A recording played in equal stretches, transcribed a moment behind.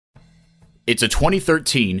It's a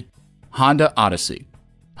 2013 Honda Odyssey.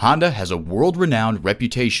 Honda has a world-renowned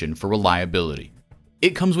reputation for reliability.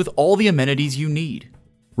 It comes with all the amenities you need.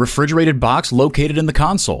 Refrigerated box located in the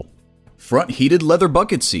console. Front heated leather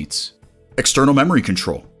bucket seats. External memory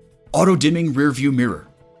control. Auto-dimming rear-view mirror.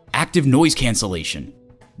 Active noise cancellation.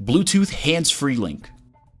 Bluetooth hands-free link.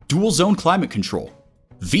 Dual-zone climate control.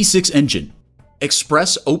 V6 engine.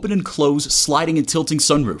 Express open and close sliding and tilting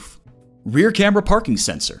sunroof. Rear camera parking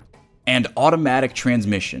sensor. And automatic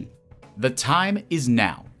transmission. The time is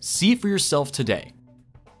now. See it for yourself today.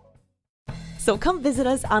 So come visit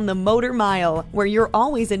us on the Motor Mile, where you're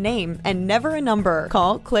always a name and never a number.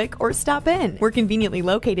 Call, click, or stop in. We're conveniently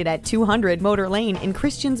located at 200 Motor Lane in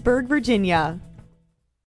Christiansburg, Virginia.